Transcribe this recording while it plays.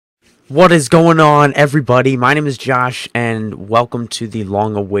What is going on, everybody? My name is Josh, and welcome to the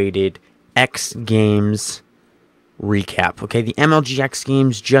long-awaited X Games recap. Okay, the MLG X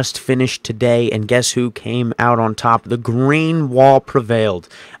Games just finished today, and guess who came out on top? The green wall prevailed.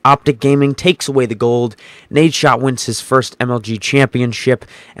 OpTic Gaming takes away the gold. Nadeshot wins his first MLG championship,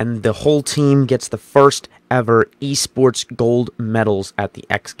 and the whole team gets the first ever esports gold medals at the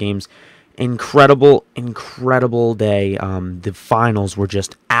X Games. Incredible day. The finals were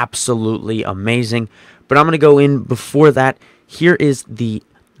just absolutely amazing. But I'm going to go in before that. Here is the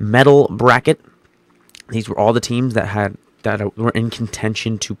medal bracket. These were all the teams that were in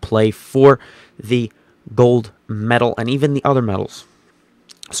contention to play for the gold medal and even the other medals.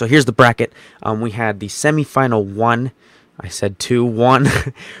 So here's the bracket. We had the semifinal 1. I said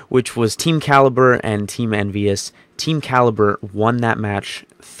 2-1, which was Team Caliber and Team Envious. Team Caliber won that match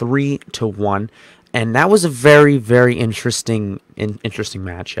 3-1, and that was a very interesting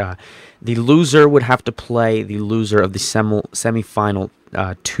match. The loser would have to play the loser of the semifinal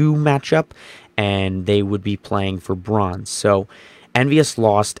 2 matchup, and they would be playing for bronze. So Envious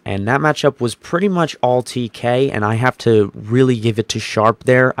lost, and that matchup was pretty much all TK, and I have to really give it to Sharp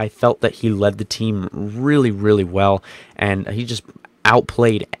there. I felt that he led the team really well, and he just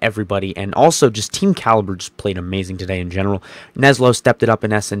outplayed everybody, and also just Team Caliber just played amazing today in general. Neslo stepped it up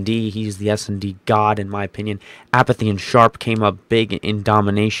in S&D. He's the S&D god, in my opinion. Apathy and Sharp came up big in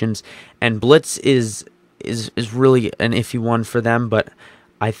dominations, and Blitz is really an iffy one for them, but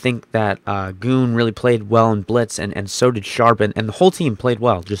I think that Goon really played well in Blitz, and so did Sharp, and the whole team played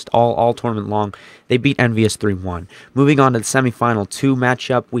well, just all tournament long. They beat Envious 3-1. Moving on to the semifinal 2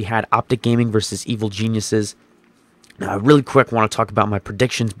 matchup, we had OpTic Gaming versus Evil Geniuses. Really quick, I want to talk about my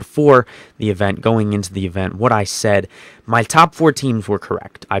predictions before the event, going into the event, what I said. My top 4 teams were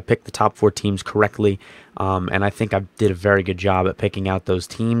correct. I picked the top 4 teams correctly, and I think I did a very good job at picking out those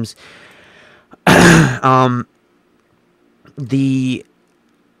teams. The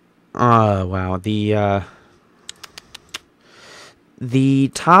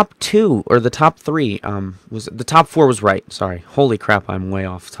top 2 or the top 3 was the top 4 was right. Sorry, holy crap, I'm way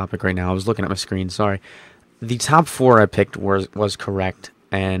off topic right now. I was looking at my screen. Sorry. The top 4 I picked was correct,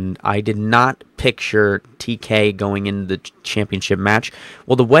 and I did not picture TK going into the championship match.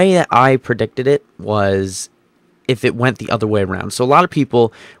 Well, the way that I predicted it was if it went the other way around. So a lot of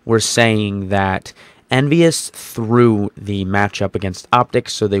people were saying that Envious threw the matchup against OpTic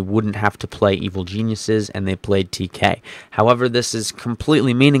so they wouldn't have to play Evil Geniuses, and they played TK. However, this is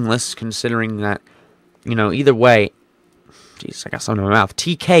completely meaningless considering that, you know, either way, jeez, I got something in my mouth.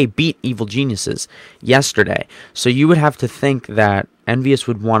 TK beat Evil Geniuses yesterday, so you would have to think that Envious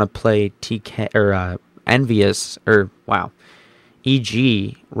would want to play TK or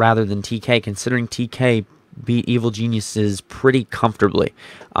EG rather than TK, considering TK beat Evil Geniuses pretty comfortably.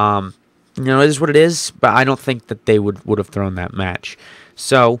 You know, it is what it is, but I don't think that they would have thrown that match.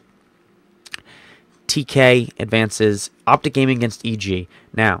 So TK advances. OpTic Gaming against EG.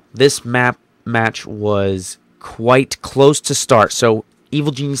 Now, this match was quite close to start. So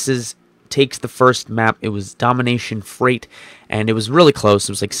Evil Geniuses takes the first map. It was Domination Freight, and it was really close.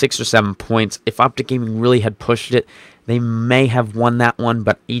 It was like 6 or 7 points. If OpTic Gaming really had pushed it, they may have won that one,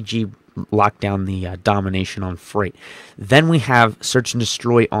 but EG locked down the domination on Freight. Then we have Search and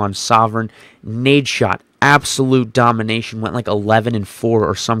Destroy on Sovereign. Nadeshot, absolute domination, went like 11-4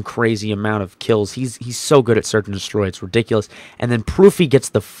 or some crazy amount of kills. He's so good at Search and Destroy, it's ridiculous. And then Proofy gets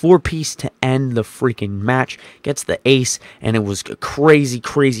the 4-piece to end the freaking match, gets the ace, and it was a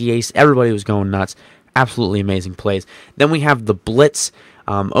crazy ace. Everybody was going nuts. Absolutely amazing plays. Then we have the Blitz.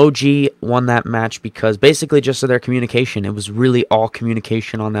 OG won that match because basically just of their communication. It was really all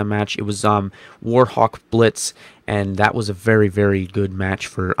communication on that match. It was Warhawk Blitz, and that was a very good match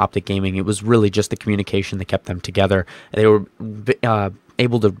for OpTic Gaming. It was really just the communication that kept them together. They were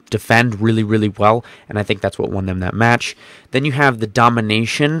able to defend really well, and I think that's what won them that match. Then you have the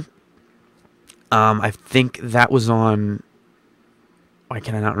Domination. I think that was on... Why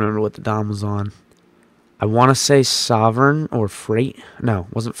can I not remember what the Dom was on? I want to say Sovereign or Freight. No,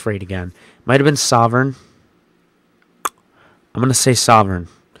 it wasn't Freight again. Might have been Sovereign. I'm going to say Sovereign.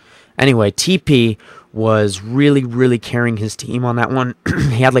 Anyway, TP was really carrying his team on that one.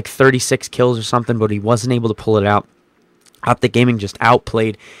 He had like 36 kills or something, but he wasn't able to pull it out. OpTic Gaming just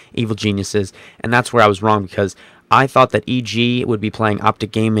outplayed Evil Geniuses, and that's where I was wrong because I thought that EG would be playing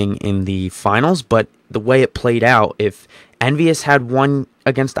OpTic Gaming in the finals, but the way it played out, if Envious had won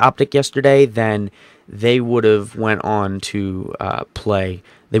against OpTic yesterday, then they would have went on to play.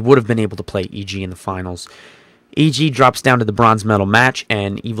 They would have been able to play EG in the finals. EG drops down to the bronze medal match,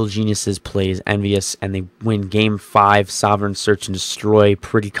 and Evil Geniuses plays Envious, and they win Game 5, Sovereign Search and Destroy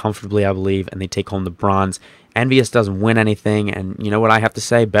pretty comfortably, I believe, and they take home the bronze. Envious doesn't win anything, and you know what I have to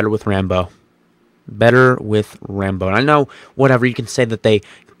say? Better with Rambo. Better with Rambo. And I know, whatever, you can say that they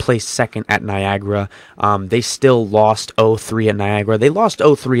placed second at Niagara. They still lost 0-3 at Niagara. They lost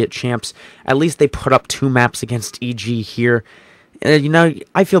 0-3 at Champs. At least they put up 2 maps against EG here. You know,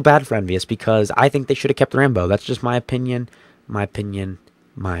 I feel bad for Envious because I think they should have kept Rambo. That's just my opinion. My opinion.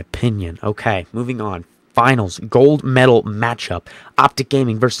 Okay, moving on. Finals, gold medal matchup. OpTic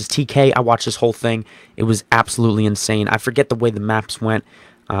Gaming versus TK. I watched this whole thing. It was absolutely insane. I forget the way the maps went.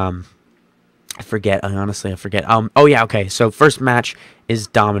 I forget. Honestly, I forget. Oh, yeah, okay. So first match is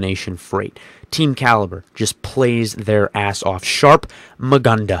Domination Freight. Team Caliber just plays their ass off. Sharp,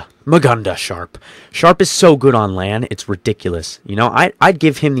 Magunda Sharp. Sharp is so good on land, it's ridiculous. You know, I'd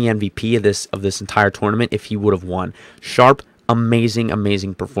give him the MVP of this entire tournament if he would have won. Sharp,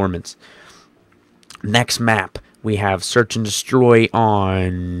 amazing performance. Next map, we have Search and Destroy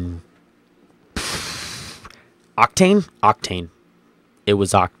on Octane. It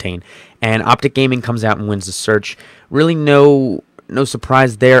was Octane. And OpTic Gaming comes out and wins the search. Really no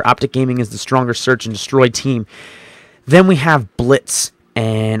surprise there. OpTic Gaming is the stronger Search and Destroy team. Then we have Blitz.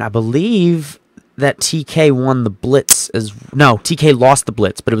 And I believe that TK won the Blitz. No, TK lost the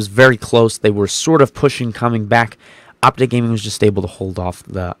Blitz, but it was very close. They were sort of pushing, coming back. OpTic Gaming was just able to hold off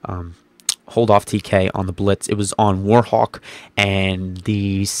TK on the Blitz. It was on Warhawk, and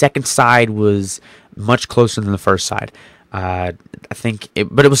the second side was much closer than the first side. I think,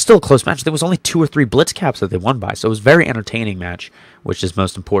 but it was still a close match. There was only 2 or 3 Blitz caps that they won by, so it was a very entertaining match, which is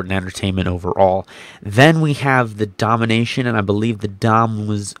most important, entertainment overall. Then we have the Domination, and I believe the Dom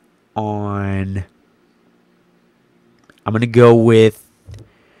was on... I'm going to go with...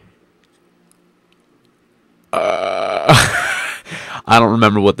 I don't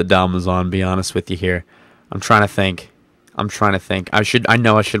remember what the Dom was on, to be honest with you here. I'm trying to think. I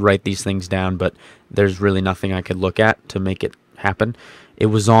know I should write these things down, but there's really nothing I could look at to make it happen. It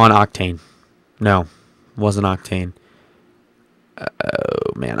was on Octane. No, wasn't Octane.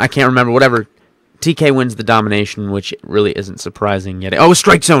 Oh, man. I can't remember. Whatever. TK wins the Domination, which really isn't surprising yet. Oh, it was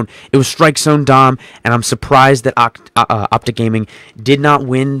Strike Zone. It was Strike Zone Dom, and I'm surprised that OpTic Gaming did not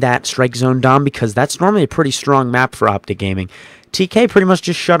win that Strike Zone Dom because that's normally a pretty strong map for OpTic Gaming. TK pretty much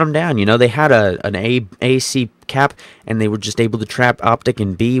just shut them down. You know, they had an AC cap, and they were just able to trap OpTic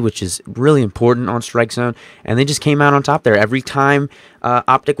in B, which is really important on Strike Zone, and they just came out on top there. Every time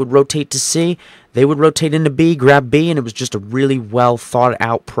OpTic would rotate to C, they would rotate into B, grab B, and it was just a really well thought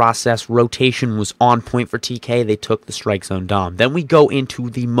out process. Rotation was on point for TK. They took the Strike Zone Dom. Then we go into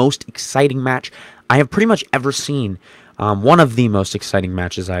the most exciting match I have pretty much ever seen. One of the most exciting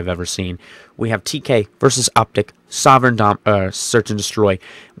matches I've ever seen. We have TK versus OpTic, Sovereign Search and Destroy.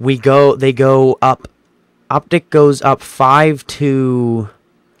 They go up. OpTic goes up 5-2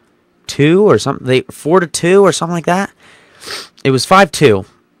 or something. 4-2 or something like that. It was 5-2,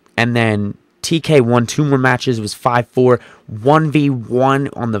 and then TK won 2 more matches. It was 5-4,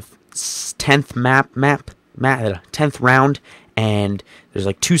 1v1 on the 10th round, and there's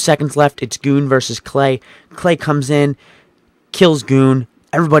like 2 seconds left. It's Goon versus Clay. Clay comes in, kills Goon.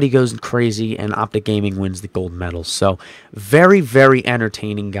 Everybody goes crazy, and OpTic Gaming wins the gold medal. So very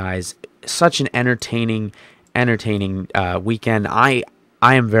entertaining, guys. Such an entertaining weekend. I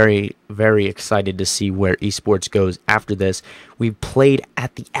am very excited to see where esports goes after this. We played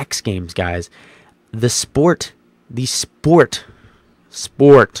at the X Games, guys. The sport.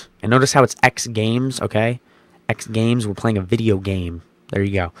 And notice how it's X Games, okay? X Games, we're playing a video game. There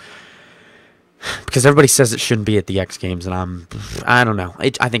you go. Because everybody says it shouldn't be at the X Games, and I don't know. I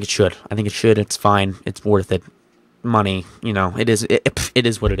think it should. It's fine. It's worth it. Money, you know, it is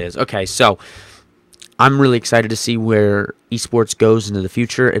what it is. Okay, so I'm really excited to see where esports goes into the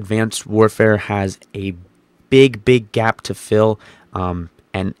future. Advanced Warfare has a big gap to fill and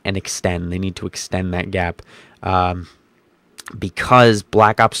extend. They need to extend that gap because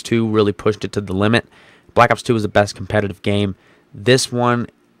Black Ops 2 really pushed it to the limit. Black Ops 2 was the best competitive game. This one,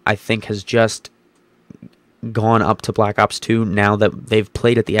 I think, has just gone up to Black Ops 2 now that they've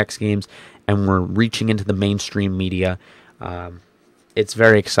played at the X Games and we're reaching into the mainstream media. It's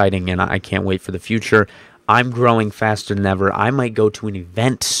very exciting, and I can't wait for the future. I'm growing faster than ever. I might go to an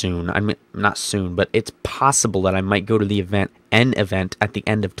event soon. I mean, not soon, but it's possible that I might go to the event at the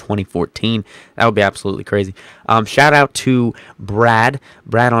end of 2014. That would be absolutely crazy. Shout out to Brad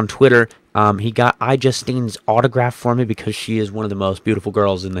on Twitter. He got Justine's autograph for me because she is one of the most beautiful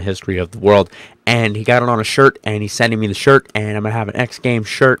girls in the history of the world. And he got it on a shirt, and he's sending me the shirt, and I'm going to have an X Games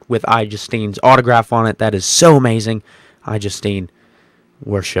shirt with Justine's autograph on it. That is so amazing. Justine,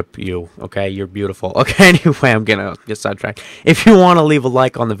 worship you. Okay, you're beautiful. Okay, anyway, I'm going to get sidetracked. If you want to leave a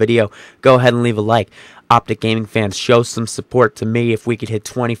like on the video, go ahead and leave a like. OpTic Gaming fans, show some support to me. If we could hit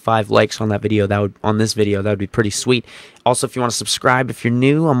 25 likes on that video, that would be pretty sweet. Also, if you want to subscribe, if you're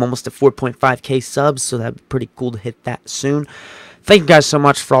new, I'm almost at 4.5k subs, so that'd be pretty cool to hit that soon. Thank you guys so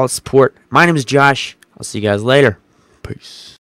much for all the support. My name is Josh. I'll see you guys later. Peace.